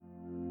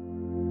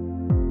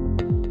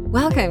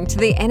Welcome to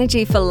the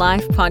Energy for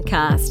Life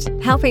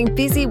podcast, helping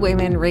busy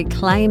women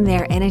reclaim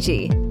their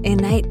energy,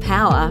 innate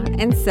power,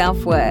 and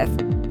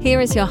self-worth. Here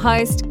is your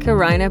host,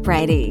 Corona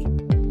Brady.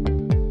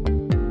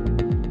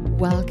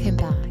 Welcome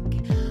back.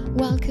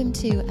 Welcome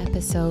to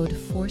episode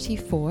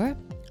 44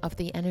 of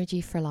the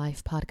Energy for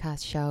Life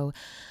podcast show,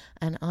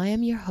 and I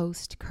am your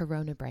host,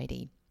 Corona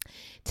Brady.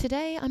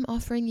 Today, I'm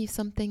offering you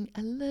something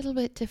a little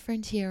bit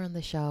different here on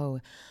the show.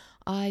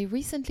 I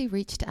recently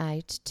reached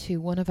out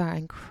to one of our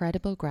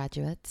incredible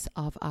graduates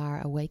of our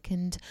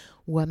Awakened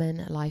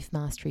Woman Life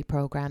Mastery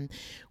program,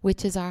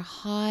 which is our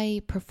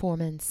high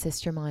performance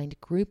sister mind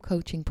group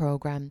coaching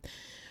program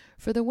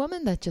for the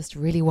woman that just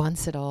really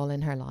wants it all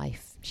in her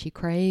life. She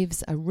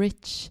craves a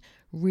rich,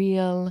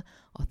 real,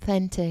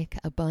 authentic,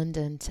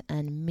 abundant,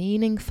 and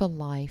meaningful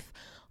life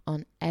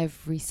on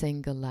every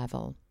single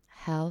level: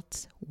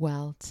 health,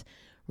 wealth,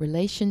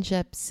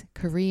 relationships,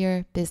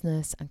 career,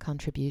 business, and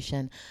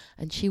contribution,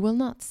 and she will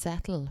not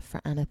settle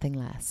for anything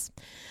less.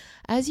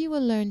 As you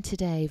will learn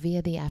today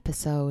via the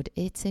episode,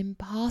 it's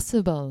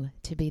impossible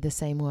to be the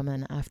same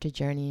woman after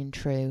journeying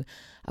through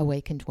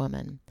Awakened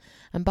Woman.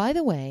 And by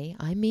the way,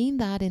 I mean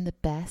that in the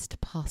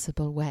best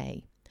possible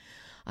way.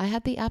 I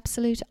had the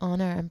absolute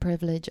honour and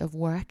privilege of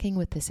working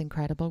with this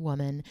incredible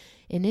woman,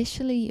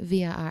 initially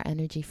via our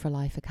Energy for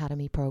Life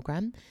Academy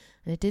program,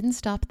 and it didn't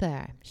stop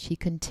there. She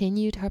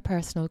continued her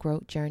personal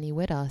growth journey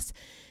with us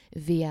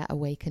via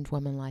Awakened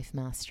Woman Life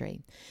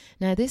Mastery.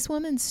 Now, this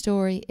woman's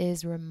story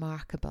is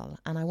remarkable,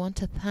 and I want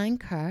to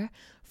thank her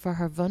for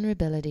her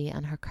vulnerability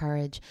and her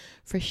courage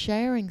for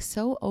sharing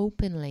so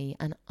openly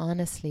and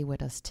honestly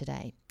with us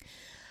today.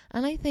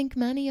 And I think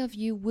many of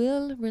you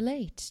will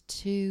relate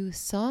to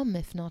some,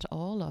 if not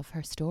all, of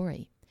her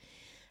story.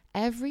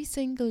 Every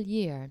single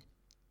year,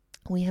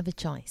 we have a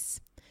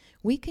choice.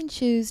 We can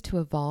choose to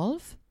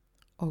evolve,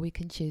 or we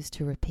can choose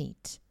to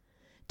repeat.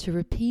 To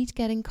repeat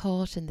getting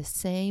caught in the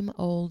same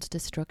old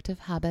destructive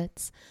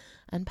habits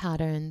and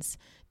patterns,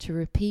 to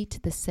repeat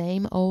the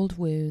same old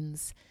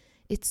wounds.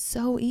 It's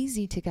so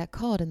easy to get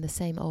caught in the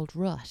same old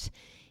rut,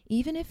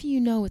 even if you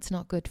know it's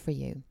not good for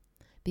you,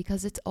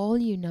 because it's all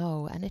you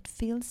know and it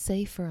feels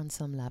safer on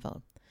some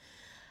level.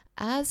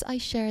 As I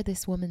share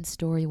this woman's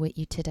story with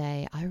you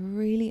today, I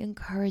really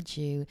encourage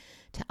you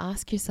to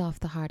ask yourself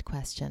the hard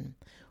question: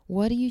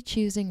 what are you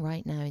choosing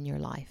right now in your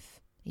life?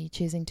 Are you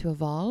choosing to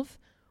evolve,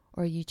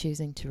 or are you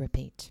choosing to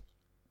repeat?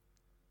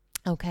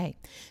 Okay,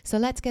 so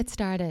let's get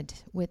started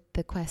with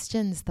the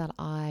questions that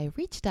I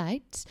reached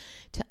out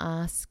to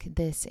ask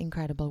this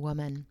incredible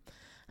woman,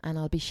 and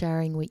I'll be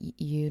sharing with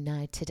you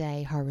now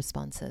today her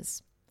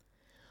responses.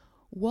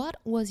 What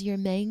was your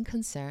main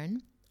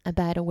concern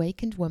about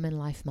Awakened Woman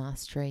Life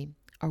Mastery,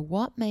 or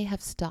what may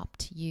have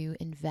stopped you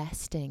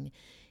investing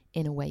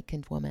in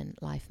Awakened Woman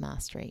Life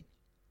Mastery?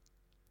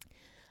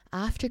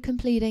 After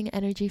completing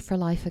Energy for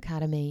Life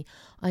Academy,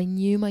 I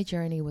knew my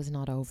journey was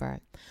not over.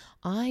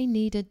 I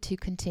needed to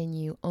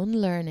continue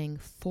unlearning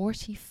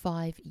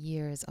 45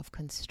 years of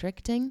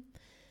constricting,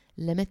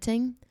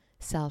 limiting,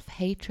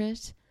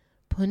 self-hatred,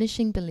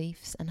 punishing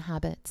beliefs and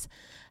habits,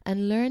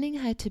 and learning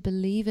how to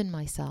believe in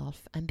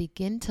myself and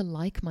begin to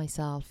like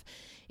myself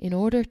in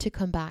order to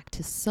come back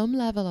to some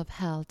level of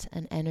health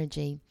and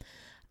energy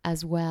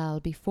as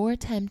well before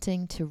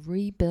attempting to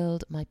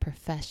rebuild my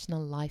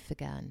professional life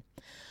again.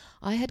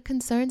 I had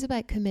concerns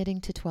about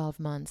committing to 12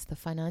 months, the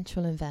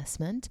financial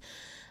investment,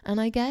 and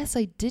I guess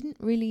I didn't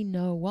really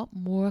know what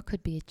more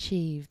could be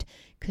achieved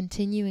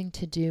continuing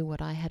to do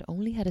what I had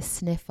only had a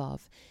sniff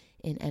of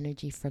in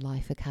Energy for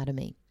Life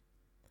Academy.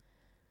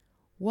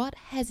 What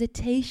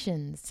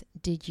hesitations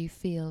did you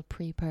feel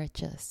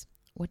pre-purchase?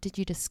 What did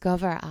you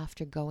discover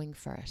after going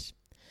for it?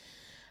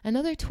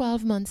 Another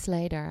 12 months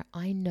later,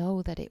 I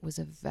know that it was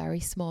a very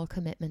small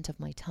commitment of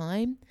my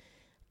time,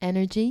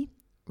 energy,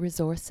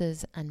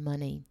 resources, and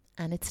money.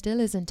 And it still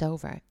isn't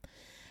over.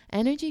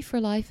 Energy for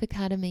Life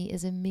Academy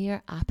is a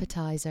mere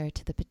appetizer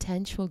to the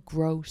potential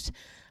growth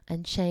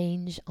and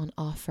change on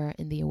offer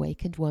in the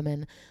Awakened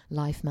Woman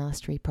Life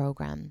Mastery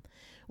program.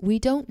 We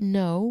don't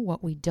know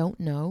what we don't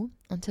know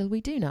until we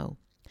do know.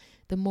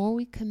 The more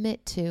we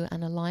commit to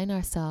and align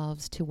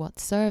ourselves to what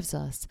serves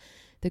us,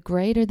 the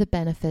greater the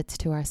benefits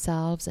to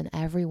ourselves and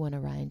everyone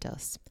around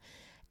us.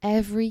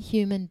 Every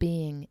human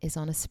being is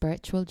on a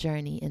spiritual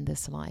journey in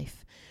this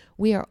life.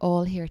 We are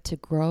all here to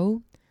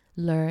grow,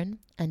 learn,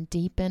 and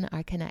deepen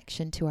our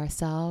connection to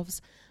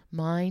ourselves,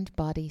 mind,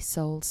 body,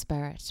 soul,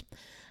 spirit.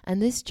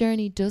 And this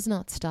journey does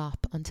not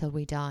stop until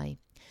we die.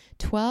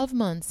 12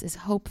 months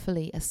is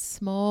hopefully a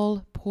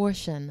small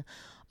portion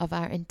of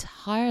our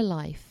entire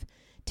life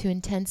to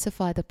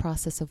intensify the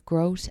process of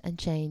growth and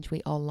change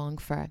we all long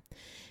for.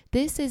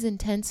 This is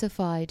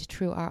intensified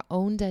through our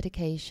own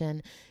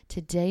dedication to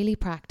daily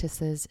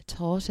practices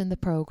taught in the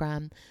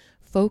program,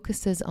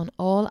 focuses on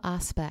all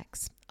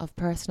aspects of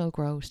personal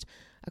growth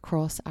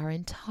across our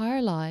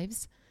entire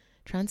lives,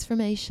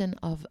 transformation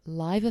of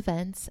live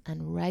events,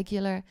 and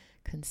regular,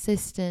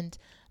 consistent,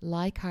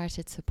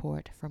 like-hearted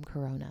support from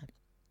Corona.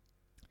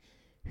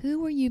 Who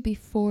were you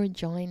before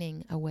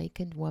joining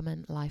Awakened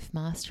Woman Life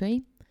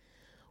Mastery?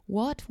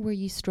 What were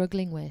you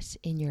struggling with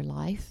in your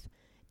life?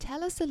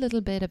 Tell us a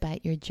little bit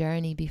about your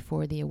journey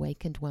before the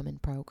Awakened Woman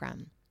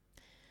program.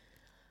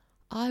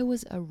 I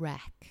was a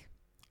wreck.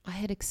 I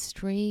had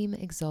extreme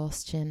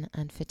exhaustion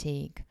and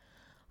fatigue.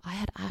 I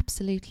had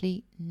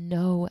absolutely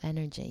no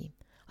energy.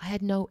 I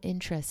had no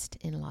interest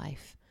in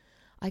life.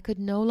 I could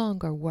no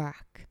longer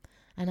work.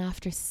 And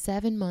after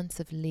 7 months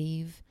of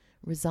leave,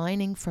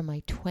 resigning from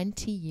my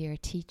 20-year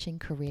teaching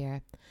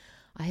career,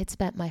 I had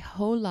spent my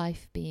whole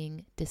life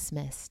being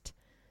dismissed,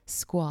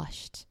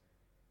 squashed,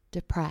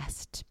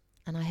 depressed,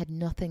 and I had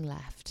nothing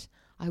left.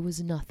 I was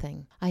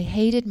nothing. I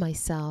hated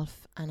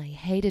myself and I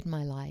hated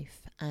my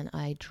life and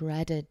I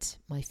dreaded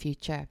my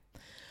future.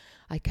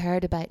 I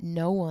cared about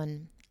no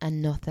one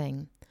and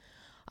nothing.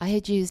 I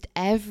had used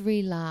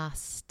every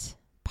last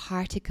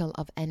particle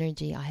of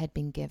energy I had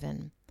been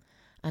given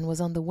and was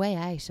on the way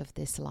out of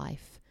this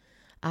life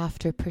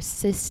after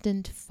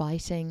persistent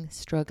fighting,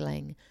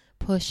 struggling,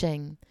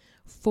 pushing,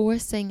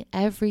 forcing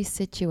every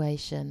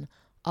situation,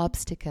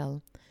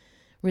 obstacle,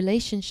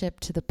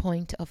 relationship to the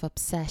point of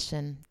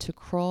obsession to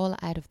crawl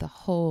out of the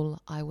hole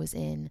I was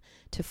in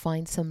to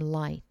find some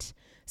light,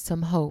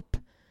 some hope,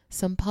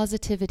 some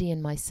positivity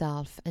in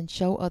myself and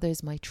show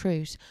others my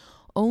truth,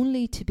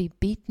 only to be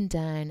beaten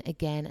down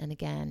again and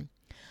again.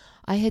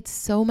 I had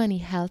so many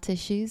health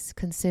issues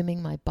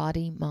consuming my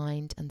body,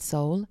 mind and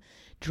soul,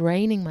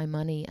 draining my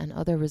money and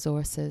other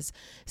resources,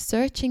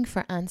 searching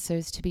for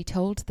answers to be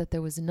told that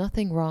there was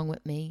nothing wrong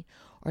with me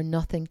or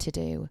nothing to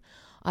do.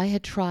 I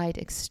had tried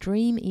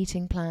extreme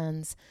eating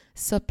plans,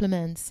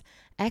 supplements,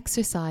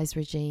 exercise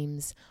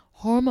regimes,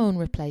 hormone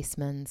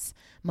replacements.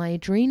 My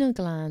adrenal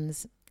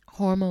glands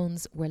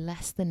hormones were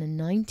less than a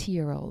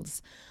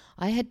 90-year-old's.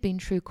 I had been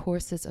through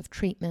courses of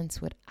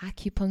treatments with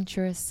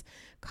acupuncturists,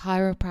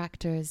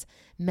 chiropractors,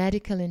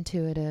 medical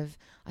intuitive.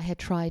 I had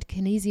tried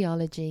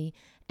kinesiology,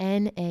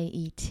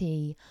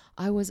 NAET.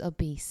 I was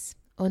obese,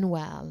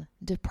 unwell,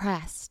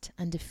 depressed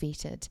and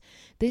defeated.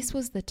 This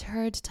was the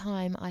 3rd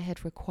time I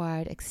had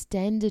required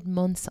extended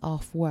months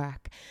off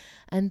work,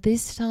 and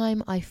this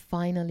time I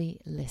finally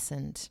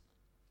listened.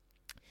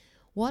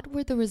 What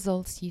were the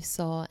results you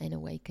saw in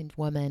Awakened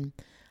Woman?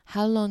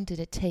 How long did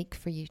it take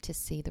for you to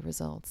see the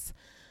results?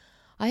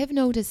 I have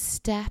noticed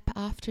step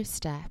after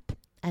step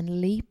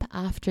and leap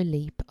after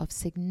leap of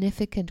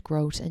significant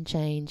growth and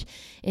change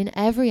in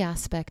every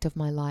aspect of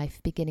my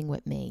life, beginning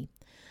with me.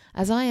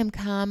 As I am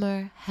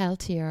calmer,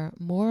 healthier,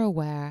 more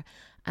aware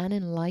and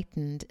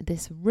enlightened,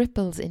 this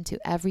ripples into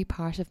every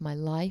part of my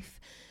life,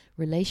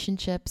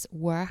 relationships,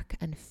 work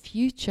and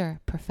future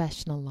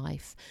professional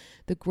life,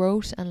 the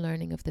growth and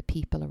learning of the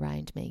people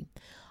around me.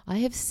 I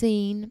have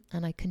seen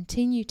and I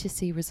continue to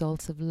see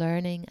results of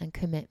learning and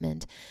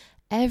commitment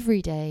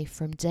every day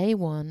from day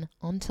one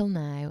until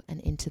now and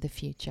into the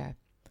future.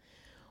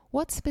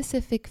 What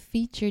specific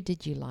feature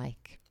did you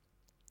like?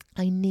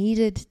 I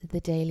needed the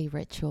daily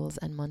rituals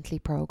and monthly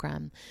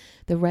program,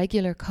 the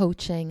regular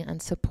coaching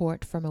and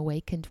support from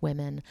Awakened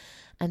Women,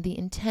 and the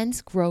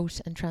intense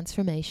growth and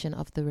transformation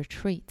of the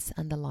retreats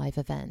and the live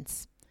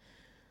events.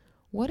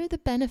 What are the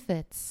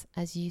benefits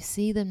as you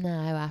see them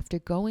now after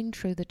going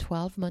through the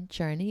 12-month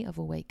journey of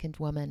Awakened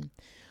Woman?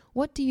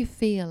 What do you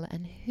feel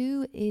and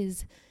who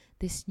is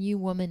this new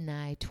woman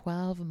now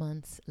 12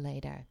 months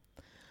later?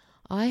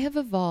 I have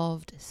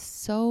evolved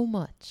so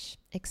much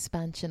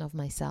expansion of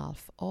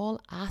myself,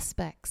 all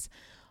aspects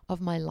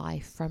of my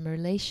life, from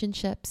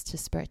relationships to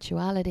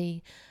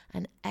spirituality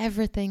and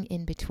everything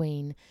in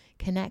between,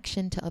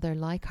 connection to other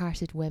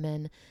like-hearted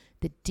women,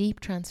 the deep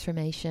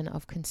transformation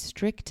of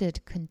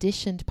constricted,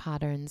 conditioned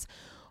patterns,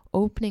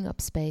 opening up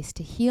space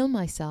to heal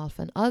myself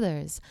and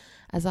others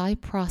as I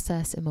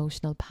process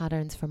emotional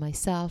patterns for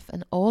myself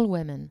and all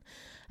women,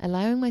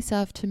 allowing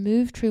myself to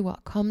move through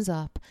what comes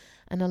up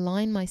and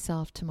align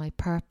myself to my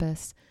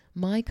purpose,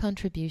 my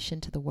contribution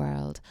to the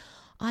world.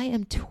 I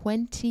am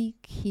 20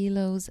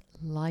 kilos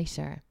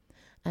lighter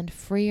and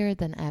freer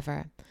than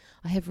ever.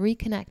 I have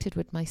reconnected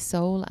with my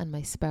soul and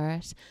my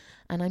spirit,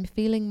 and I'm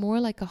feeling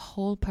more like a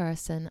whole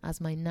person as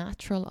my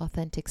natural,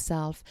 authentic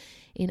self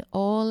in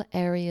all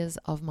areas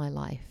of my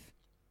life.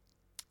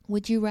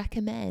 Would you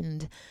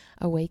recommend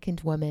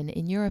Awakened Woman?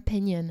 In your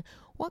opinion,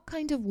 what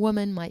kind of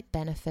woman might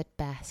benefit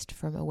best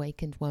from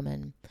Awakened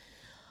Woman?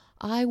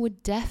 I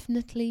would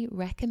definitely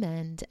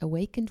recommend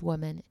Awakened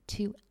Woman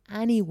to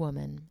any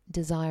woman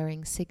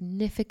desiring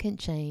significant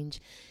change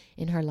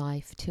in her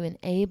life to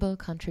enable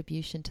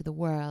contribution to the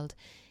world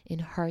in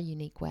her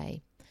unique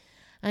way.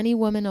 Any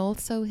woman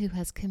also who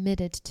has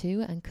committed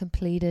to and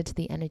completed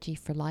the Energy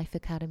for Life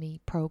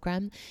Academy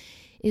program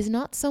is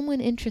not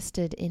someone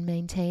interested in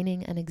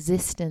maintaining an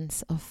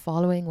existence of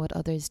following what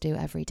others do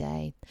every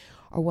day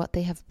or what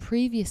they have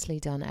previously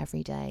done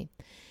every day.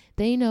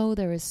 They know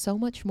there is so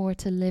much more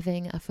to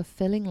living a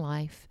fulfilling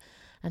life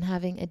and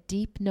having a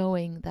deep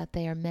knowing that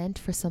they are meant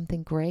for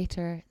something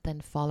greater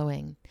than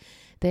following.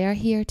 They are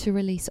here to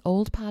release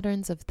old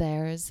patterns of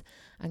theirs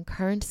and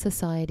current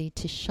society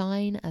to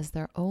shine as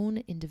their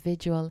own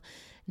individual,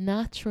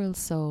 natural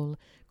soul,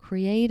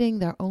 creating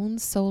their own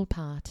soul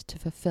path to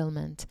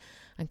fulfillment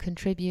and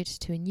contribute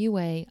to a new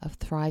way of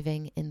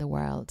thriving in the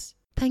world.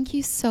 Thank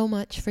you so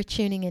much for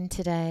tuning in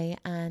today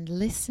and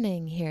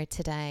listening here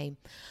today.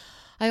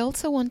 I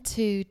also want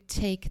to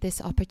take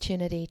this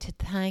opportunity to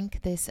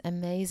thank this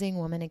amazing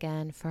woman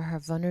again for her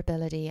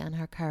vulnerability and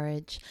her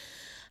courage.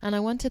 And I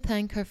want to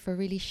thank her for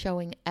really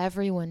showing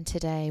everyone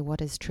today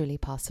what is truly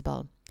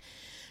possible.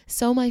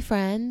 So my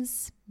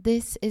friends,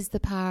 this is the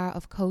power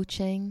of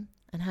coaching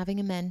and having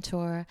a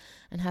mentor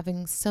and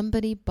having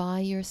somebody by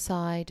your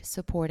side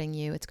supporting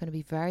you. It's going to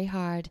be very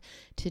hard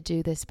to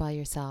do this by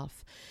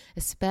yourself,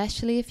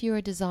 especially if you are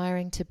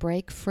desiring to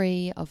break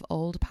free of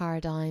old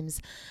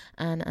paradigms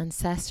and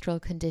ancestral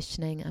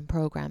conditioning and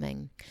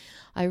programming.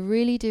 I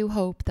really do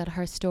hope that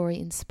her story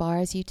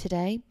inspires you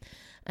today.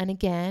 And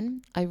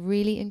again, I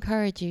really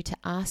encourage you to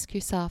ask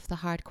yourself the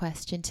hard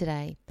question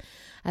today.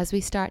 As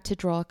we start to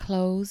draw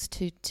close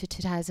to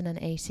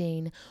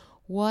 2018,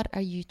 what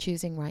are you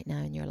choosing right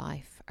now in your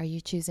life? Are you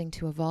choosing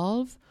to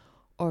evolve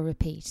or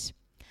repeat?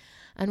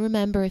 And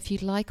remember, if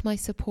you'd like my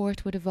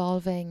support with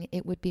evolving,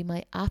 it would be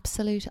my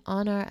absolute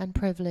honor and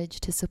privilege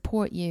to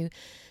support you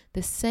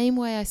the same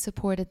way I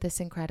supported this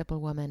incredible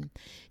woman.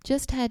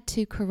 Just head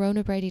to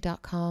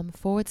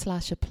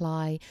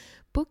coronabrady.com/apply,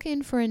 book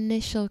in for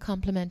initial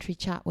complimentary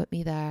chat with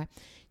me there.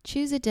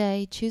 Choose a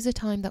day, choose a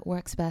time that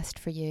works best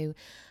for you,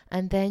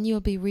 and then you'll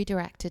be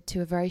redirected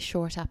to a very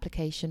short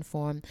application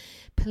form.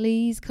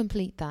 Please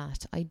complete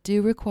that. I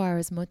do require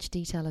as much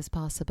detail as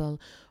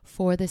possible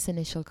for this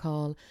initial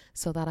call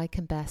so that I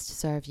can best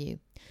serve you.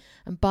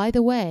 And by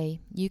the way,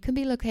 you can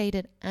be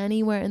located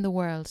anywhere in the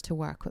world to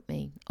work with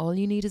me. All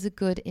you need is a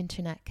good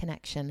internet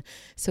connection.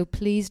 So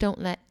please don't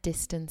let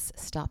distance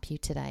stop you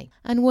today.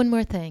 And one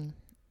more thing.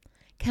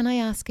 Can I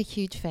ask a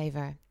huge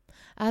favor?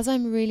 As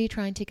I'm really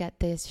trying to get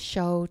this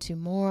show to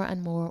more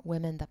and more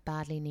women that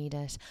badly need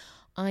it,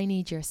 I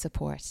need your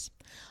support.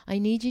 I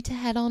need you to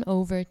head on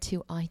over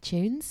to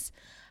iTunes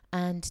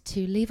and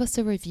to leave us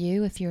a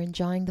review. If you're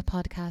enjoying the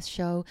podcast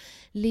show,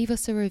 leave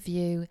us a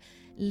review,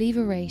 leave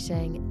a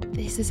rating.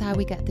 This is how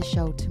we get the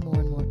show to more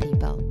and more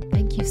people.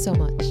 Thank you so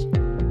much.